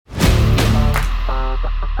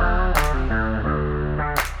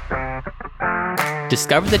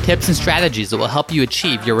Discover the tips and strategies that will help you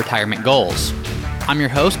achieve your retirement goals. I'm your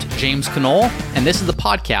host, James Knoll, and this is the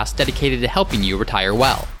podcast dedicated to helping you retire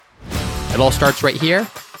well. It all starts right here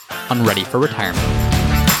on Ready for Retirement.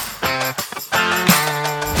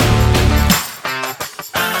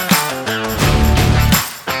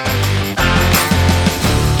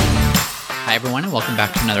 Hi everyone, and welcome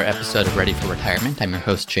back to another episode of Ready for Retirement. I'm your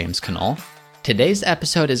host, James Knoll. Today's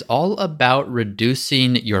episode is all about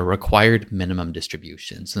reducing your required minimum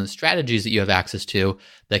distributions and the strategies that you have access to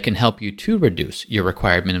that can help you to reduce your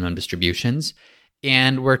required minimum distributions.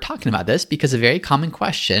 And we're talking about this because a very common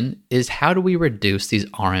question is, how do we reduce these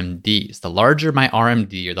RMDs? The larger my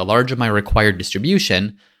RMD or the larger my required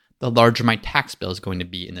distribution, the larger my tax bill is going to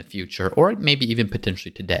be in the future, or maybe even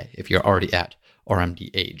potentially today if you're already at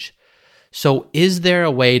RMD age. So is there a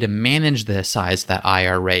way to manage the size of that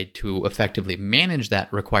IRA to effectively manage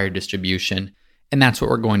that required distribution? And that's what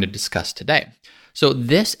we're going to discuss today. So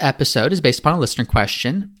this episode is based upon a listener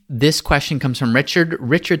question. This question comes from Richard.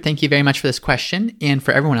 Richard, thank you very much for this question. And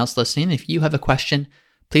for everyone else listening, if you have a question,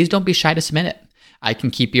 please don't be shy to submit it. I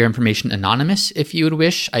can keep your information anonymous if you would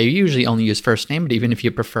wish. I usually only use first name, but even if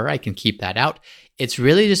you prefer, I can keep that out. It's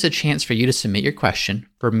really just a chance for you to submit your question,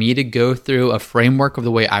 for me to go through a framework of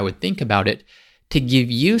the way I would think about it, to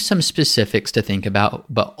give you some specifics to think about,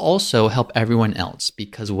 but also help everyone else.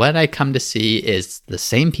 Because what I come to see is the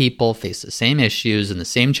same people face the same issues and the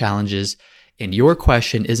same challenges, and your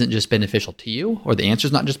question isn't just beneficial to you, or the answer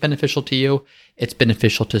is not just beneficial to you, it's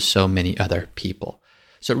beneficial to so many other people.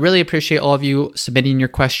 So really appreciate all of you submitting your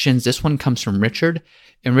questions. This one comes from Richard,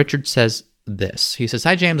 and Richard says this. He says,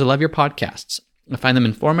 "Hi James, I love your podcasts. I find them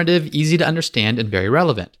informative, easy to understand, and very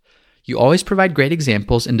relevant. You always provide great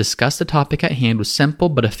examples and discuss the topic at hand with simple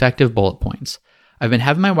but effective bullet points. I've been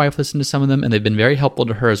having my wife listen to some of them, and they've been very helpful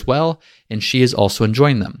to her as well, and she is also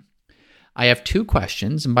enjoying them. I have two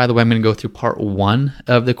questions, and by the way, I'm going to go through part one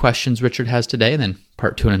of the questions Richard has today, and then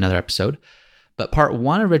part two in another episode. But part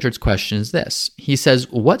one of Richard's question is this. He says,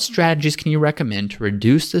 what strategies can you recommend to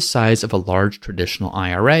reduce the size of a large traditional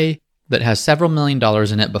IRA that has several $1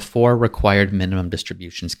 million in it before required minimum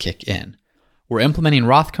distributions kick in? We're implementing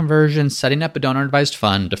Roth conversions, setting up a donor-advised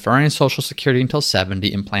fund, deferring Social Security until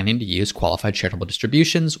 70, and planning to use qualified charitable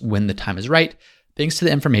distributions when the time is right, thanks to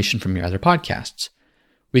the information from your other podcasts.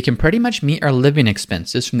 We can pretty much meet our living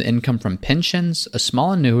expenses from the income from pensions, a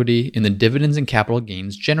small annuity, and the dividends and capital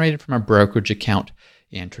gains generated from our brokerage account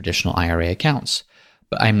and traditional IRA accounts.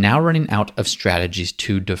 But I'm now running out of strategies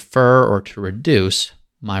to defer or to reduce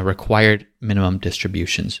my required minimum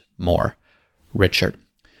distributions more." Richard.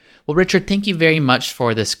 Well, Richard, thank you very much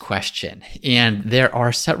for this question. And there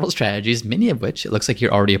are several strategies, many of which it looks like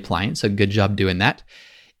you're already applying, so good job doing that.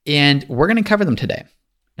 And we're going to cover them today.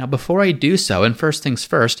 Now, before I do so, and first things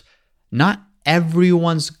first, not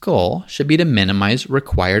everyone's goal should be to minimize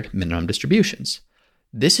required minimum distributions.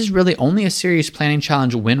 This is really only a serious planning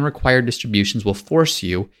challenge when required distributions will force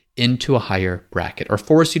you into a higher bracket or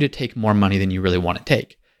force you to take more money than you really want to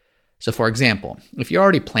take. So for example, if you're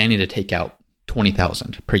already planning to take out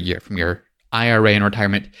 $20,000 per year from your IRA in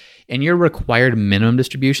retirement and your required minimum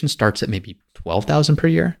distribution starts at maybe $12,000 per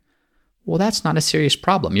year, well, that's not a serious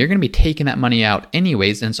problem. You're going to be taking that money out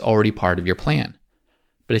anyways, and it's already part of your plan.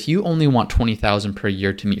 But if you only want $20,000 per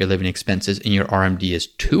year to meet your living expenses and your RMD is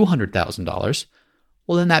 $200,000,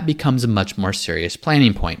 well, then that becomes a much more serious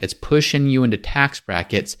planning point. It's pushing you into tax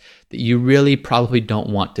brackets that you really probably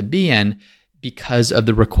don't want to be in because of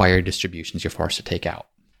the required distributions you're forced to take out.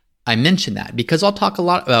 I mention that because I'll talk a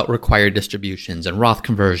lot about required distributions and Roth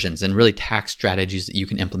conversions and really tax strategies that you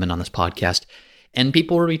can implement on this podcast. And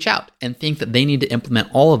people will reach out and think that they need to implement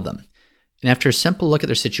all of them. And after a simple look at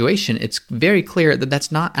their situation, it's very clear that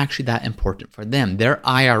that's not actually that important for them. Their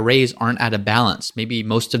IRAs aren't at a balance. Maybe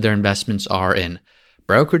most of their investments are in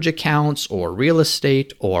brokerage accounts or real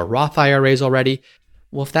estate or Roth IRAs already.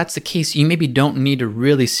 Well, if that's the case, you maybe don't need to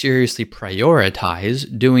really seriously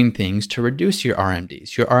prioritize doing things to reduce your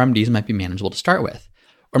RMDs. Your RMDs might be manageable to start with.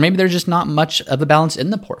 Or maybe there's just not much of a balance in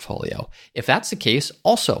the portfolio. If that's the case,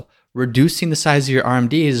 also, reducing the size of your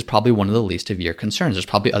RMDs is probably one of the least of your concerns. There's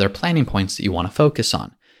probably other planning points that you want to focus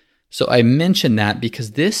on. So I mention that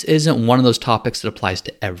because this isn't one of those topics that applies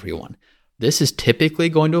to everyone. This is typically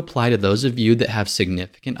going to apply to those of you that have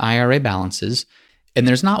significant IRA balances. And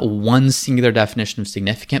there's not one singular definition of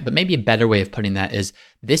significant, but maybe a better way of putting that is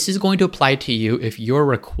this is going to apply to you if your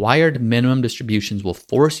required minimum distributions will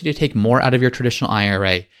force you to take more out of your traditional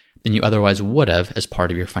IRA than you otherwise would have as part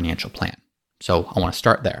of your financial plan. So I want to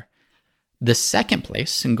start there. The second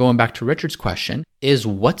place, and going back to Richard's question, is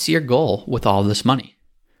what's your goal with all of this money?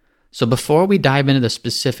 So before we dive into the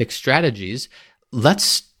specific strategies,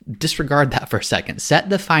 let's disregard that for a second. Set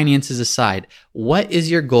the finances aside. What is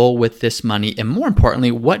your goal with this money? And more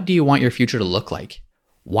importantly, what do you want your future to look like?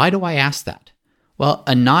 Why do I ask that? Well,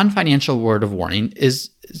 a non-financial word of warning is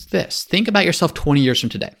this. Think about yourself 20 years from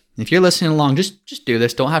today. If you're listening along, just do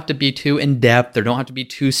this. Don't have to be too in-depth or don't have to be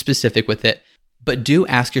too specific with it. But do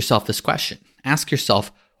ask yourself this question. Ask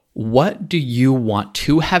yourself, what do you want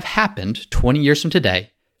to have happened 20 years from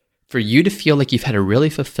today for you to feel like you've had a really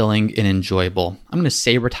fulfilling and enjoyable, I'm going to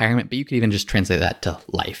say retirement, but you could even just translate that to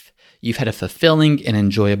life. You've had a fulfilling and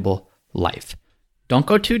enjoyable life. Don't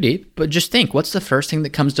go too deep, but just think, what's the first thing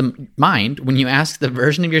that comes to mind when you ask the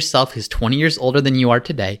version of yourself who's 20 years older than you are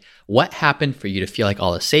today, what happened for you to feel like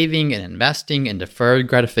all the saving and investing and deferred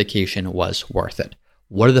gratification was worth it?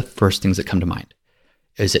 What are the first things that come to mind?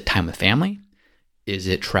 Is it time with family? Is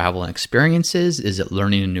it travel and experiences? Is it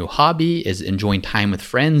learning a new hobby? Is it enjoying time with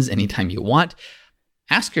friends anytime you want?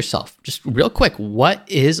 Ask yourself, just real quick, what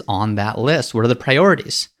is on that list? What are the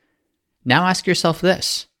priorities? Now ask yourself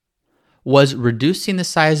this. Was reducing the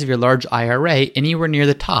size of your large IRA anywhere near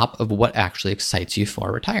the top of what actually excites you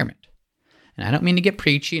for retirement? And I don't mean to get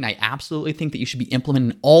preachy, and I absolutely think that you should be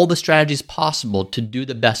implementing all the strategies possible to do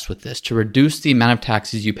the best with this, to reduce the amount of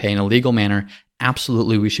taxes you pay in a legal manner.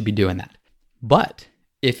 Absolutely, we should be doing that. But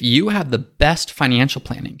if you have the best financial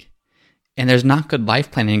planning and there's not good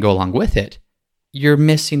life planning to go along with it, you're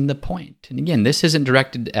missing the point. And again, this isn't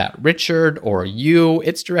directed at Richard or you.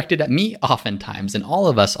 It's directed at me oftentimes and all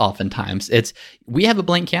of us oftentimes. We have a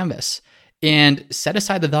blank canvas, and set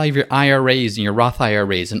aside the value of your IRAs and your Roth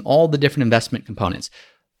IRAs and all the different investment components.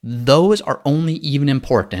 Those are only even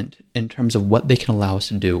important in terms of what they can allow us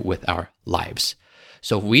to do with our lives.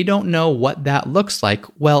 So if we don't know what that looks like,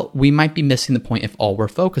 well, we might be missing the point if all we're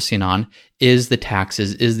focusing on is the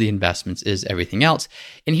taxes, is the investments, is everything else.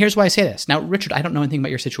 And here's why I say this. Now, Richard, I don't know anything about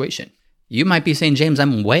your situation. You might be saying, James,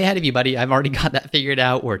 I'm way ahead of you, buddy. I've already got that figured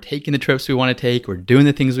out. We're taking the trips we want to take. We're doing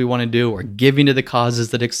the things we want to do. We're giving to the causes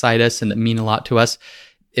that excite us and that mean a lot to us.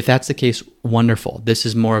 If that's the case, wonderful. This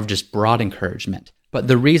is more of just broad encouragement. But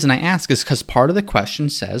the reason I ask is because part of the question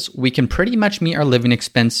says we can pretty much meet our living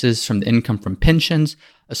expenses from the income from pensions,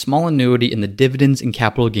 a small annuity, and the dividends and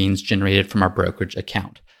capital gains generated from our brokerage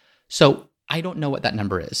account. So I don't know what that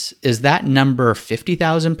number is. Is that number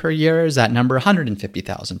 $50,000 per year? Is that number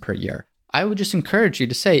 $150,000 per year? I would just encourage you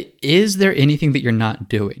to say, is there anything that you're not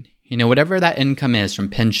doing? Whatever that income is from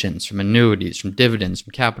pensions, from annuities, from dividends,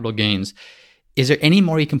 from capital gains, is there any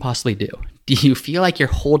more you can possibly do? Do you feel like you're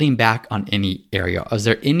holding back on any area? Is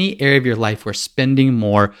there any area of your life where spending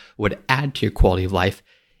more would add to your quality of life?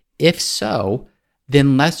 If so,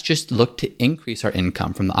 then let's just look to increase our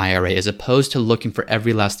income from the IRA as opposed to looking for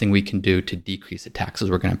every last thing we can do to decrease the taxes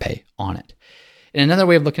we're going to pay on it. And another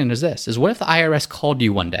way of looking at it is this, is what if the IRS called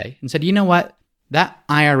you one day and said, you know what, that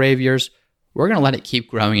IRA of yours, we're going to let it keep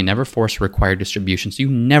growing and never force a required distribution, so you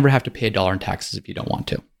never have to pay $1 in taxes if you don't want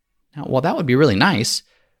to. Now, while that would be really nice,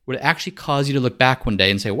 would it actually cause you to look back one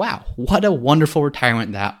day and say, wow, what a wonderful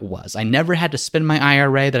retirement that was. I never had to spend my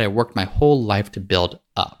IRA that I worked my whole life to build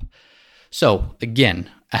up. So again,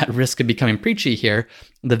 at risk of becoming preachy here,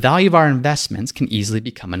 the value of our investments can easily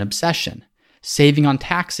become an obsession. Saving on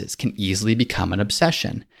taxes can easily become an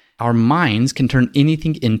obsession. Our minds can turn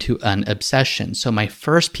anything into an obsession. So my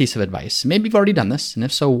first piece of advice, maybe you've already done this, and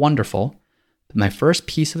if so, wonderful, but my first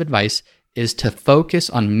piece of advice is to focus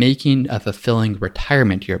on making a fulfilling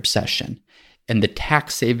retirement your obsession, and the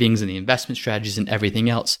tax savings and the investment strategies and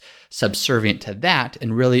everything else subservient to that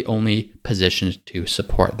and really only positioned to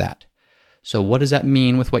support that. So what does that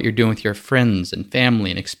mean with what you're doing with your friends and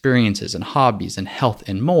family and experiences and hobbies and health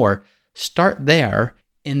and more? Start there,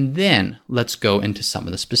 and then let's go into some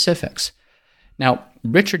of the specifics. Now,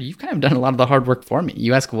 Richard, you've kind of done a lot of the hard work for me.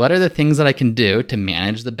 You ask, what are the things that I can do to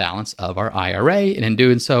manage the balance of our IRA, and in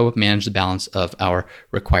doing so, manage the balance of our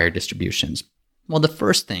required distributions? Well, the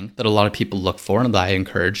first thing that a lot of people look for and that I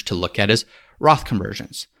encourage to look at is Roth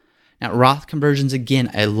conversions. Now, Roth conversions,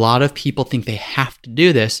 again, a lot of people think they have to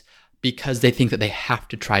do this because they think that they have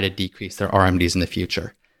to try to decrease their RMDs in the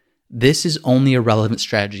future. This is only a relevant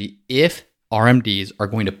strategy if RMDs are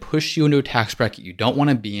going to push you into a tax bracket you don't want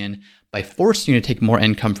to be in by forcing you to take more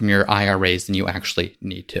income from your IRAs than you actually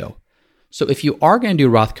need to. So if you are going to do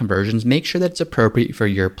Roth conversions, make sure that it's appropriate for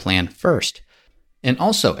your plan first. And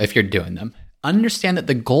also, if you're doing them, understand that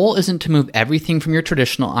the goal isn't to move everything from your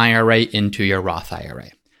traditional IRA into your Roth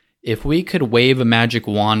IRA. If we could wave a magic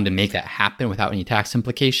wand to make that happen without any tax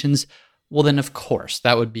implications, well then of course,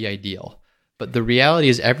 that would be ideal. But the reality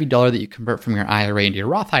is every dollar that you convert from your IRA into your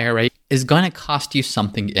Roth IRA is going to cost you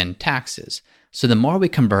something in taxes. So the more we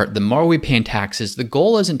convert, the more we pay in taxes. The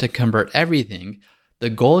goal isn't to convert everything. The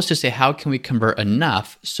goal is to say, how can we convert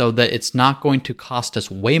enough so that it's not going to cost us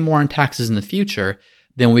way more in taxes in the future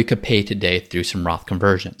than we could pay today through some Roth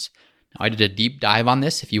conversions. Now, I did a deep dive on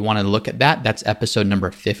this. If you want to look at that, that's episode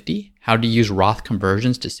number 50, how to use Roth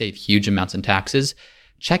conversions to save huge amounts in taxes.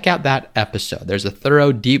 Check out that episode. There's a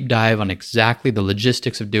thorough deep dive on exactly the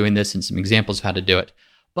logistics of doing this and some examples of how to do it.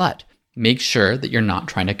 But make sure that you're not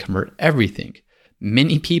trying to convert everything.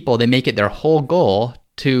 Many people, they make it their whole goal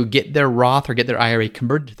to get their Roth or get their IRA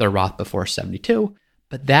converted to their Roth before 72.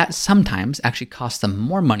 But that sometimes actually costs them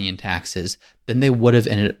more money in taxes than they would have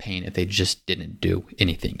ended up paying if they just didn't do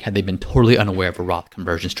anything, had they been totally unaware of a Roth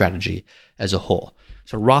conversion strategy as a whole.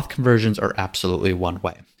 So Roth conversions are absolutely one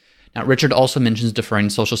way. Now, Richard also mentions deferring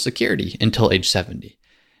Social Security until age 70.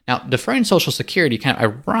 Now, deferring Social Security, kind of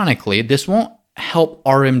ironically, this won't help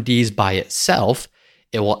RMDs by itself.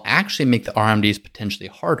 It will actually make the RMDs potentially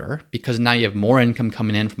harder because now you have more income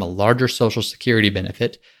coming in from a larger Social Security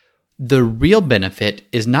benefit. The real benefit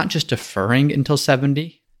is not just deferring until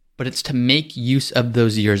 70, but it's to make use of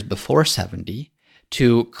those years before 70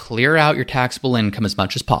 to clear out your taxable income as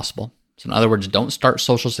much as possible. So in other words, don't start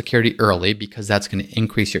Social Security early because that's going to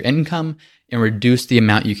increase your income and reduce the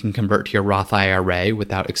amount you can convert to your Roth IRA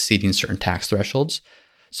without exceeding certain tax thresholds.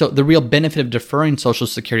 So the real benefit of deferring Social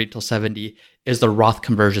Security till 70 is the Roth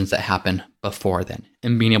conversions that happen before then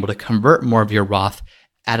and being able to convert more of your Roth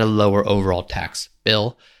at a lower overall tax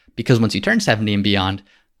bill. Because once you turn 70 and beyond,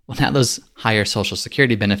 well, now those higher Social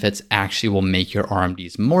Security benefits actually will make your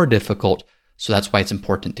RMDs more difficult. So that's why it's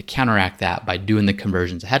important to counteract that by doing the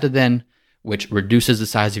conversions ahead of then, which reduces the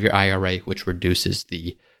size of your IRA, which reduces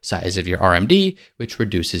the size of your RMD, which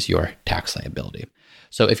reduces your tax liability.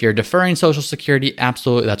 So if you're deferring Social Security,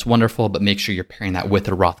 absolutely, that's wonderful, but make sure you're pairing that with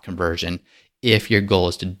a Roth conversion if your goal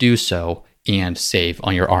is to do so and save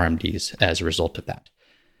on your RMDs as a result of that.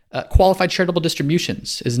 Qualified charitable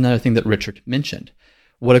distributions is another thing that Richard mentioned.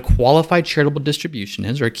 What a qualified charitable distribution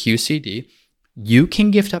is, or a QCD, you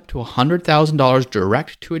can gift up to $100,000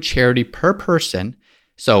 direct to a charity per person.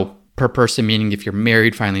 So per person meaning if you're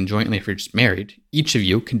married, filing jointly, if you're just married, each of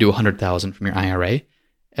you can do $100,000 from your IRA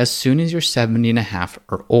as soon as you're 70 and a half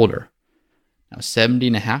or older. Now, 70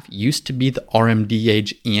 and a half used to be the RMD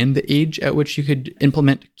age and the age at which you could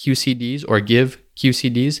implement QCDs or give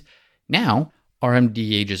QCDs. Now,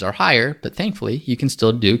 RMD ages are higher, but thankfully, you can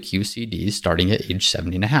still do QCDs starting at age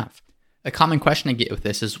 70 and a half. A common question I get with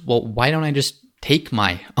this is, well, why don't I just take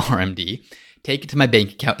my RMD, take it to my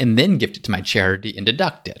bank account, and then gift it to my charity and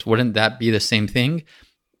deduct it? Wouldn't that be the same thing?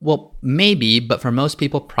 Well, maybe, but for most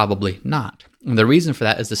people, probably not. And the reason for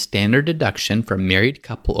that is the standard deduction for a married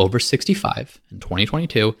couple over 65 in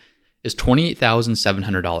 2022 is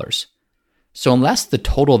 $28,700. So unless the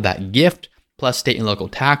total of that gift plus state and local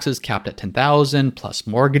taxes capped at $10,000, plus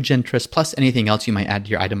mortgage interest, plus anything else you might add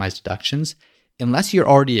to your itemized deductions, unless you're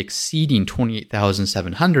already exceeding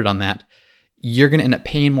 $28,700 on that, you're going to end up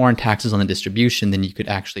paying more in taxes on the distribution than you could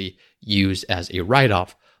actually use as a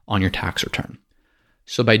write-off on your tax return.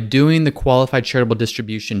 So by doing the qualified charitable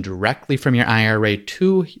distribution directly from your IRA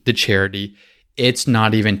to the charity, it's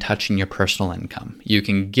not even touching your personal income. You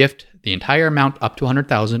can gift the entire amount up to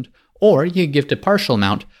 $100,000, or you can gift a partial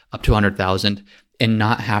amount up to $100,000 and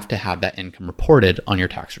not have to have that income reported on your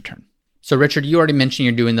tax return. So Richard, you already mentioned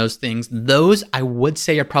you're doing those things. Those I would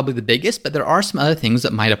say are probably the biggest, but there are some other things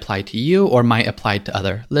that might apply to you or might apply to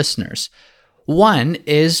other listeners. One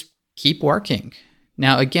is keep working.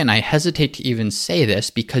 Now, again, I hesitate to even say this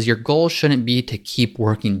because your goal shouldn't be to keep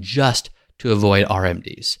working just to avoid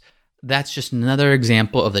RMDs. That's just another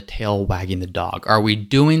example of the tail wagging the dog. Are we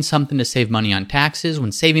doing something to save money on taxes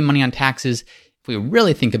when saving money on taxes, if we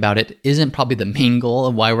really think about it, isn't probably the main goal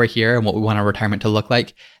of why we're here and what we want our retirement to look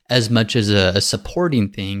like, as much as a supporting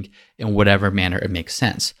thing in whatever manner it makes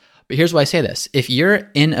sense. But here's why I say this. If you're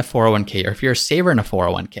in a 401k or if you're a saver in a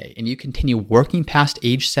 401k and you continue working past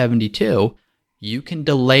age 72, you can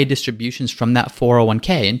delay distributions from that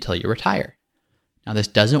 401k until you retire. Now, this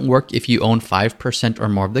doesn't work if you own 5% or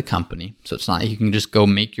more of the company. So it's not like you can just go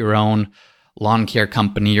make your own lawn care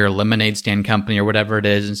company or lemonade stand company or whatever it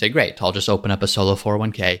is and say, great, I'll just open up a solo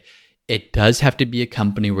 401k. It does have to be a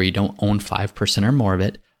company where you don't own 5% or more of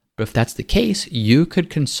it. But if that's the case, you could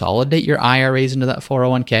consolidate your IRAs into that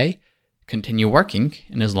 401k, continue working,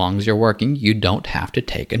 and as long as you're working, you don't have to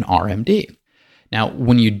take an RMD. Now,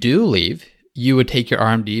 when you do leave, you would take your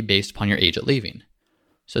RMD based upon your age at leaving.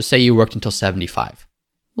 So say you worked until 75.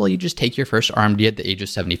 Well, you just take your first RMD at the age of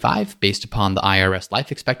 75 based upon the IRS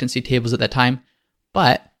life expectancy tables at that time.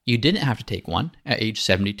 But you didn't have to take one at age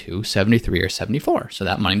 72, 73, or 74. So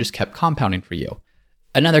that money just kept compounding for you.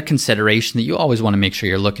 Another consideration that you always want to make sure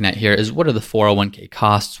you're looking at here is what are the 401k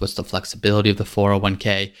costs? What's the flexibility of the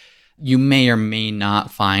 401k? You may or may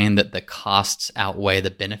not find that the costs outweigh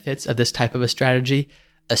the benefits of this type of a strategy,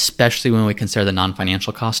 especially when we consider the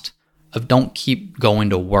non-financial cost of don't keep going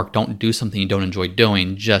to work, don't do something you don't enjoy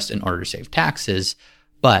doing just in order to save taxes.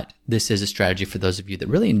 But this is a strategy for those of you that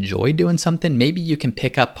really enjoy doing something. Maybe you can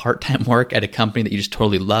pick up part-time work at a company that you just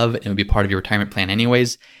totally love and it would be part of your retirement plan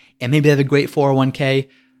anyways. And maybe they have a great 401k.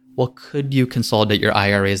 Well, could you consolidate your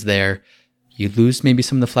IRAs there? You lose maybe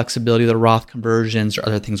some of the flexibility of the Roth conversions or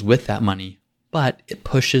other things with that money, but it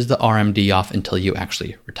pushes the RMD off until you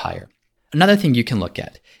actually retire. Another thing you can look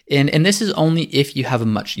at, and this is only if you have a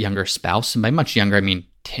much younger spouse, and by much younger, I mean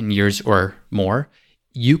 10 years or more,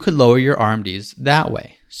 you could lower your RMDs that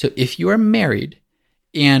way. So if you are married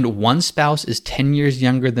and one spouse is 10 years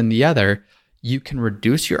younger than the other, you can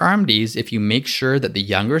reduce your RMDs if you make sure that the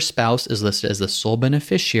younger spouse is listed as the sole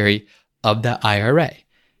beneficiary of that IRA.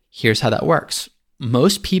 Here's how that works.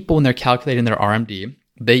 Most people, when they're calculating their RMD,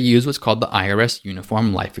 they use what's called the IRS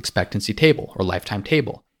Uniform Life Expectancy Table or Lifetime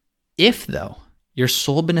Table. If, though, your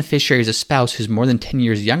sole beneficiary is a spouse who's more than 10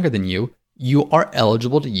 years younger than you, you are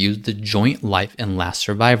eligible to use the Joint Life and Last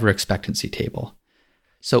Survivor Expectancy Table.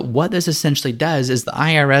 So what this essentially does is the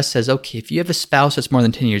IRS says, okay, if you have a spouse that's more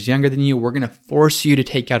than 10 years younger than you, we're going to force you to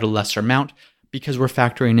take out a lesser amount because we're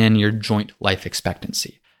factoring in your joint life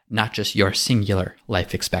expectancy, not just your singular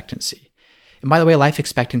life expectancy. And by the way, life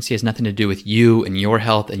expectancy has nothing to do with you and your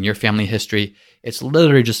health and your family history. It's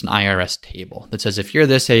literally just an IRS table that says, if you're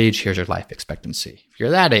this age, here's your life expectancy. If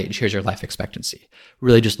you're that age, here's your life expectancy.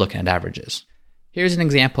 Really just looking at averages. Here's an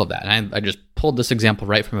example of that. And I just pulled this example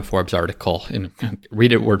right from a Forbes article and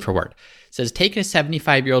read it word for word. It says, take a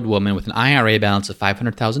 75-year-old woman with an IRA balance of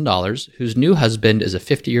 $500,000 whose new husband is a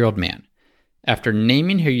 50-year-old man. After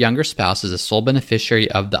naming her younger spouse as a sole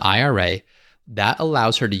beneficiary of the IRA, that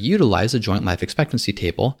allows her to utilize the joint life expectancy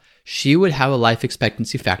table. She would have a life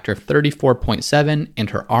expectancy factor of 34.7 and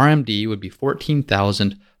her RMD would be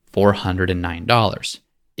 $14,409.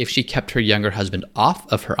 If she kept her younger husband off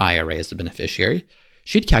of her IRA as the beneficiary,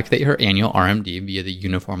 she'd calculate her annual RMD via the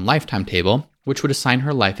Uniform Lifetime Table, which would assign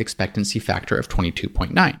her life expectancy factor of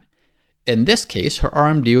 22.9. In this case, her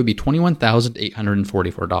RMD would be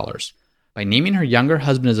 $21,844. By naming her younger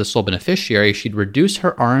husband as a sole beneficiary, she'd reduce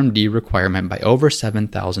her RMD requirement by over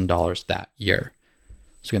 $7,000 that year.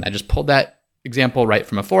 So again, I just pulled that example right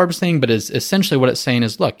from a Forbes thing, but is essentially what it's saying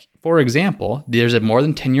is, look, for example, there's a more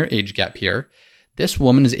than 10-year age gap here. This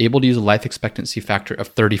woman is able to use a life expectancy factor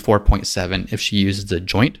of 34.7 if she uses the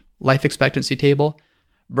joint life expectancy table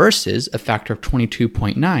versus a factor of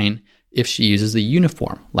 22.9 if she uses the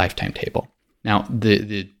uniform lifetime table. Now,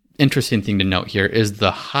 the interesting thing to note here is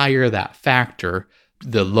the higher that factor,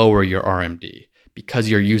 the lower your RMD. Because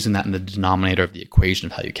you're using that in the denominator of the equation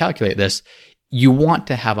of how you calculate this, you want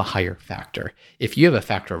to have a higher factor. If you have a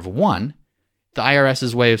factor of 1, the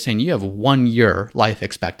IRS's way of saying you have 1 year life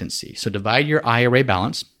expectancy. So divide your IRA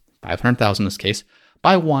balance, $500,000 in this case,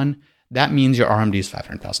 by 1. That means your RMD is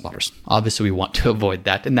 $500,000. Obviously, we want to avoid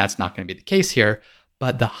that, and that's not going to be the case here.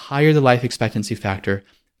 But the higher the life expectancy factor,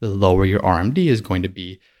 the lower your RMD is going to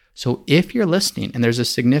be. So if you're listening and there's a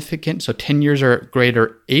significant, 10 years or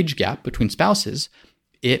greater age gap between spouses,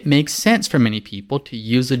 it makes sense for many people to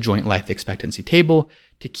use the joint life expectancy table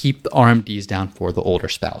to keep the RMDs down for the older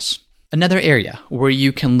spouse. Another area where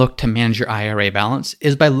you can look to manage your IRA balance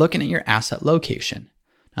is by looking at your asset location.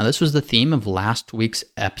 Now, this was the theme of last week's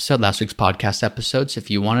podcast episode. So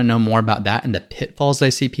if you want to know more about that and the pitfalls I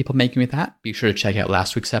see people making with that, be sure to check out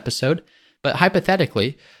last week's episode. But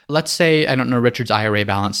hypothetically, let's say, I don't know Richard's IRA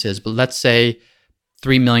balance is, but let's say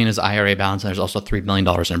 $3 million is IRA balance and there's also $3 million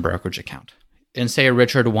in a brokerage account. And say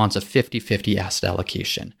Richard wants a 50-50 asset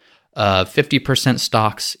allocation, 50%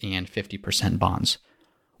 stocks and 50% bonds.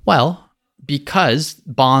 Well, because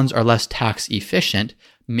bonds are less tax efficient,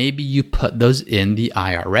 maybe you put those in the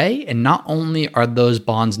IRA, and not only are those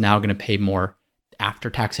bonds now going to pay more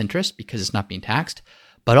after-tax interest because it's not being taxed,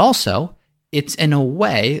 but also it's in a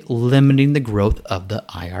way limiting the growth of the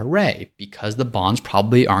IRA because the bonds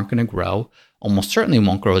probably aren't going to grow, almost certainly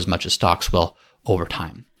won't grow as much as stocks will over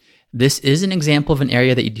time. This is an example of an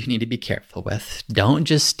area that you do need to be careful with. Don't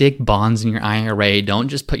just stick bonds in your IRA. Don't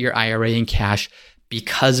just put your IRA in cash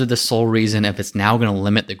because of the sole reason if it's now going to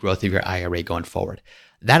limit the growth of your IRA going forward.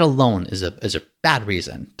 That alone is a bad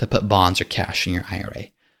reason to put bonds or cash in your IRA.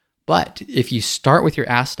 But if you start with your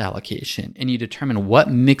asset allocation and you determine what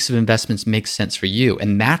mix of investments makes sense for you,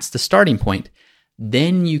 and that's the starting point,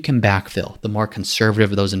 then you can backfill the more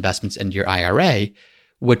conservative of those investments into your IRA,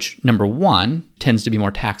 which, number one, tends to be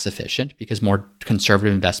more tax efficient because more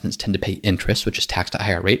conservative investments tend to pay interest, which is taxed at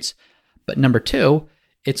higher rates. But number two,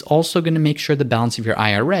 it's also going to make sure the balance of your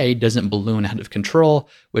IRA doesn't balloon out of control,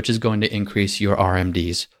 which is going to increase your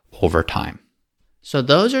RMDs over time. So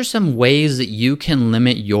those are some ways that you can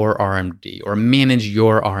limit your RMD or manage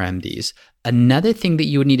your RMDs. Another thing that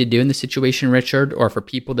you would need to do in this situation, Richard, or for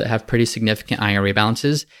people that have pretty significant IRA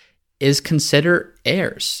balances, is consider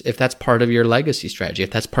heirs if that's part of your legacy strategy,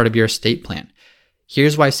 if that's part of your estate plan.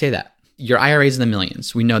 Here's why I say that. Your IRA is in the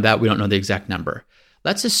millions. We know that. We don't know the exact number.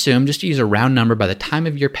 Let's assume, just to use a round number, by the time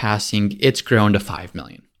of your passing, it's grown to 5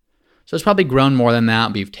 million. So it's probably grown more than that,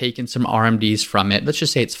 but you've taken some RMDs from it. Let's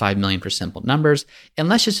just say it's 5 million for simple numbers. And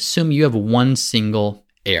let's just assume you have one single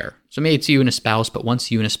heir. So maybe it's you and a spouse, but once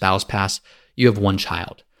you and a spouse pass, you have one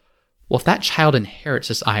child. Well, if that child inherits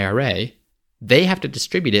this IRA, they have to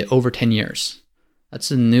distribute it over 10 years.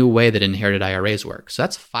 That's a new way that inherited IRAs work. So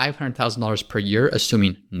that's $500,000 per year,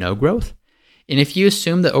 assuming no growth. And if you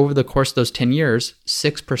assume that over the course of those 10 years,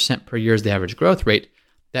 6% per year is the average growth rate,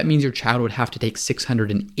 that means your child would have to take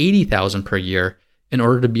 $680,000 per year in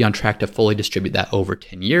order to be on track to fully distribute that over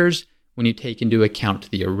 10 years when you take into account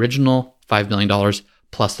the original $5 million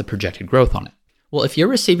plus the projected growth on it. Well, if you're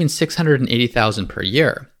receiving $680,000 per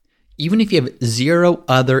year, even if you have zero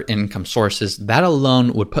other income sources, that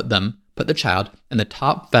alone would put the child in the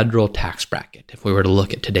top federal tax bracket if we were to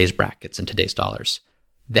look at today's brackets and today's dollars.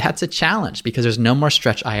 That's a challenge because there's no more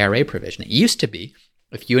stretch IRA provision. It used to be,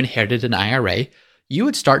 if you inherited an IRA, you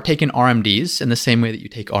would start taking RMDs in the same way that you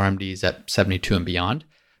take RMDs at 72 and beyond,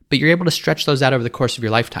 but you're able to stretch those out over the course of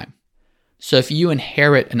your lifetime. So if you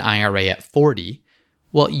inherit an IRA at 40,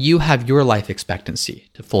 well, you have your life expectancy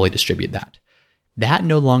to fully distribute that. That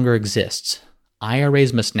no longer exists.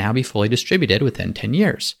 IRAs must now be fully distributed within 10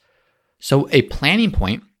 years. So a planning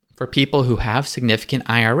point for people who have significant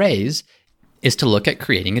IRAs is to look at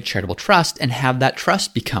creating a charitable trust and have that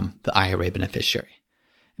trust become the IRA beneficiary.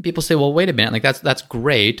 And people say, well, wait a minute, like that's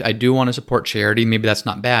great. I do want to support charity. Maybe that's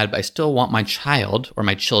not bad, but I still want my child or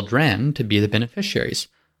my children to be the beneficiaries.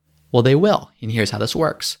 Well, they will. And here's how this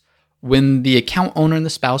works. When the account owner and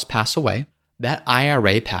the spouse pass away, that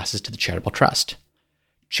IRA passes to the charitable trust.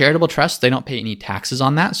 Charitable trusts, they don't pay any taxes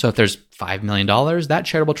on that. So if there's $5 million, that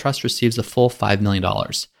charitable trust receives the full $5 million.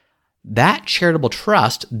 That charitable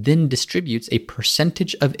trust then distributes a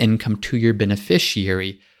percentage of income to your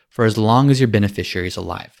beneficiary for as long as your beneficiary is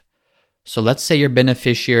alive. So let's say your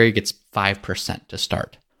beneficiary gets 5% to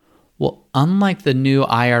start. Well, unlike the new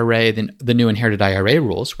IRA, the new inherited IRA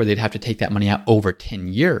rules, where they'd have to take that money out over 10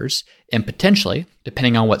 years and potentially,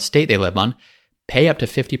 depending on what state they live on, pay up to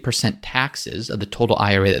 50% taxes of the total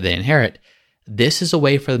IRA that they inherit, this is a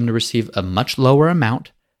way for them to receive a much lower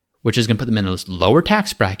amount, which is going to put them in a lower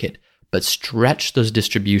tax bracket, but stretch those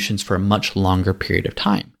distributions for a much longer period of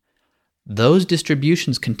time. Those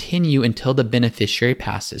distributions continue until the beneficiary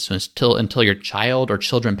passes, so until your child or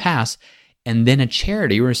children pass, and then a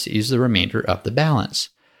charity receives the remainder of the balance.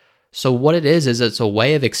 So what it is it's a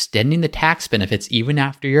way of extending the tax benefits even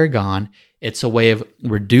after you're gone. It's a way of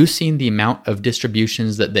reducing the amount of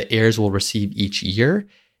distributions that the heirs will receive each year,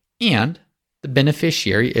 and the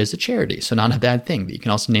beneficiary is a charity, so not a bad thing. But you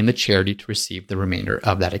can also name the charity to receive the remainder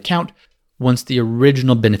of that account once the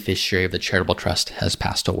original beneficiary of the charitable trust has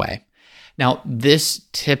passed away. Now, this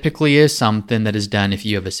typically is something that is done if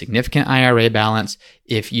you have a significant IRA balance,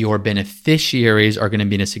 if your beneficiaries are going to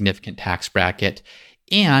be in a significant tax bracket,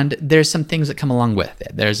 and there's some things that come along with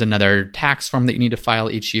it. There's another tax form that you need to file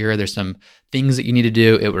each year. There's some things that you need to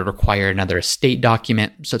do. It would require another estate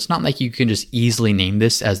document. So it's not like you can just easily name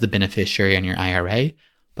this as the beneficiary on your IRA.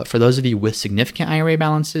 But for those of you with significant IRA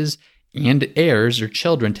balances and heirs or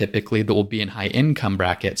children typically that will be in high income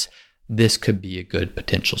brackets, this could be a good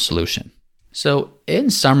potential solution. So in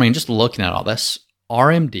summary, and just looking at all this,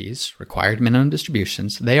 RMDs, required minimum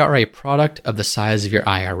distributions, they are a product of the size of your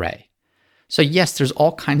IRA. So yes, there's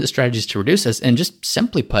all kinds of strategies to reduce this. And just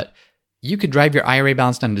simply put, you could drive your IRA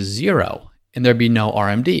balance down to zero and there'd be no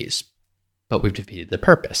RMDs. But we've defeated the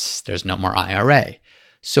purpose. There's no more IRA.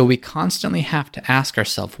 So we constantly have to ask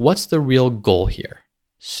ourselves, what's the real goal here?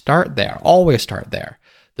 Start there. Always start there.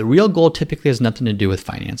 The real goal typically has nothing to do with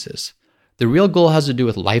finances. The real goal has to do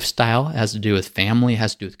with lifestyle, it has to do with family, it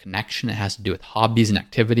has to do with connection, it has to do with hobbies and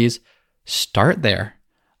activities. Start there.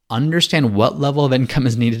 Understand what level of income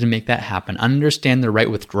is needed to make that happen. Understand the right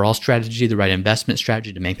withdrawal strategy, the right investment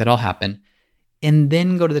strategy to make that all happen. And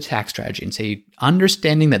then go to the tax strategy and say,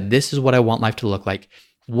 understanding that this is what I want life to look like,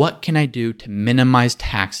 what can I do to minimize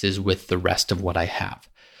taxes with the rest of what I have?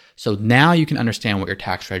 So now you can understand what your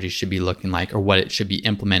tax strategy should be looking like or what it should be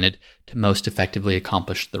implemented to most effectively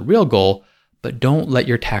accomplish the real goal, but don't let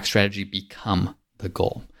your tax strategy become the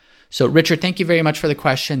goal. So Richard, thank you very much for the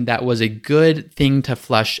question. That was a good thing to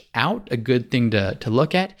flush out, a good thing to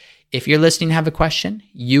look at. If you're listening and have a question,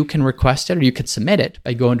 you can request it or you can submit it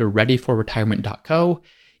by going to readyforretirement.co.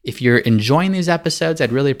 If you're enjoying these episodes,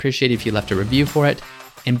 I'd really appreciate it if you left a review for it.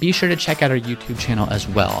 And be sure to check out our YouTube channel as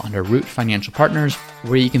well under Root Financial Partners,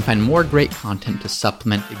 where you can find more great content to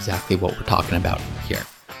supplement exactly what we're talking about here.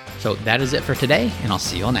 So that is it for today, and I'll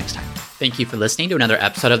see you all next time. Thank you for listening to another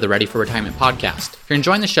episode of the Ready for Retirement podcast. If you're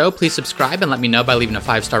enjoying the show, please subscribe and let me know by leaving a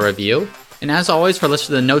 5-star review. And as always, for a list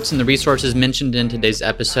of the notes and the resources mentioned in today's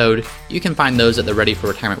episode, you can find those at the Ready for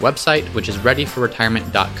Retirement website, which is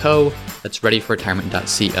readyforretirement.co. That's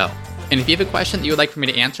readyforretirement.co. And if you have a question that you would like for me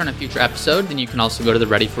to answer in a future episode, then you can also go to the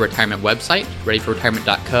Ready for Retirement website,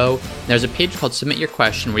 readyforretirement.co. There's a page called Submit Your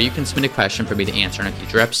Question where you can submit a question for me to answer in a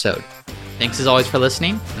future episode. Thanks as always for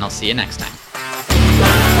listening, and I'll see you next time.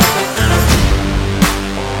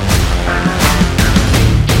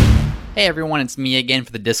 Hey everyone, it's me again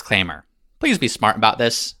for the disclaimer. Please be smart about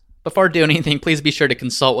this. Before doing anything, please be sure to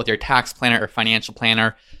consult with your tax planner or financial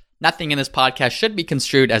planner. Nothing in this podcast should be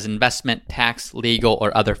construed as investment, tax, legal,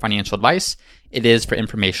 or other financial advice. It is for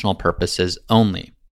informational purposes only.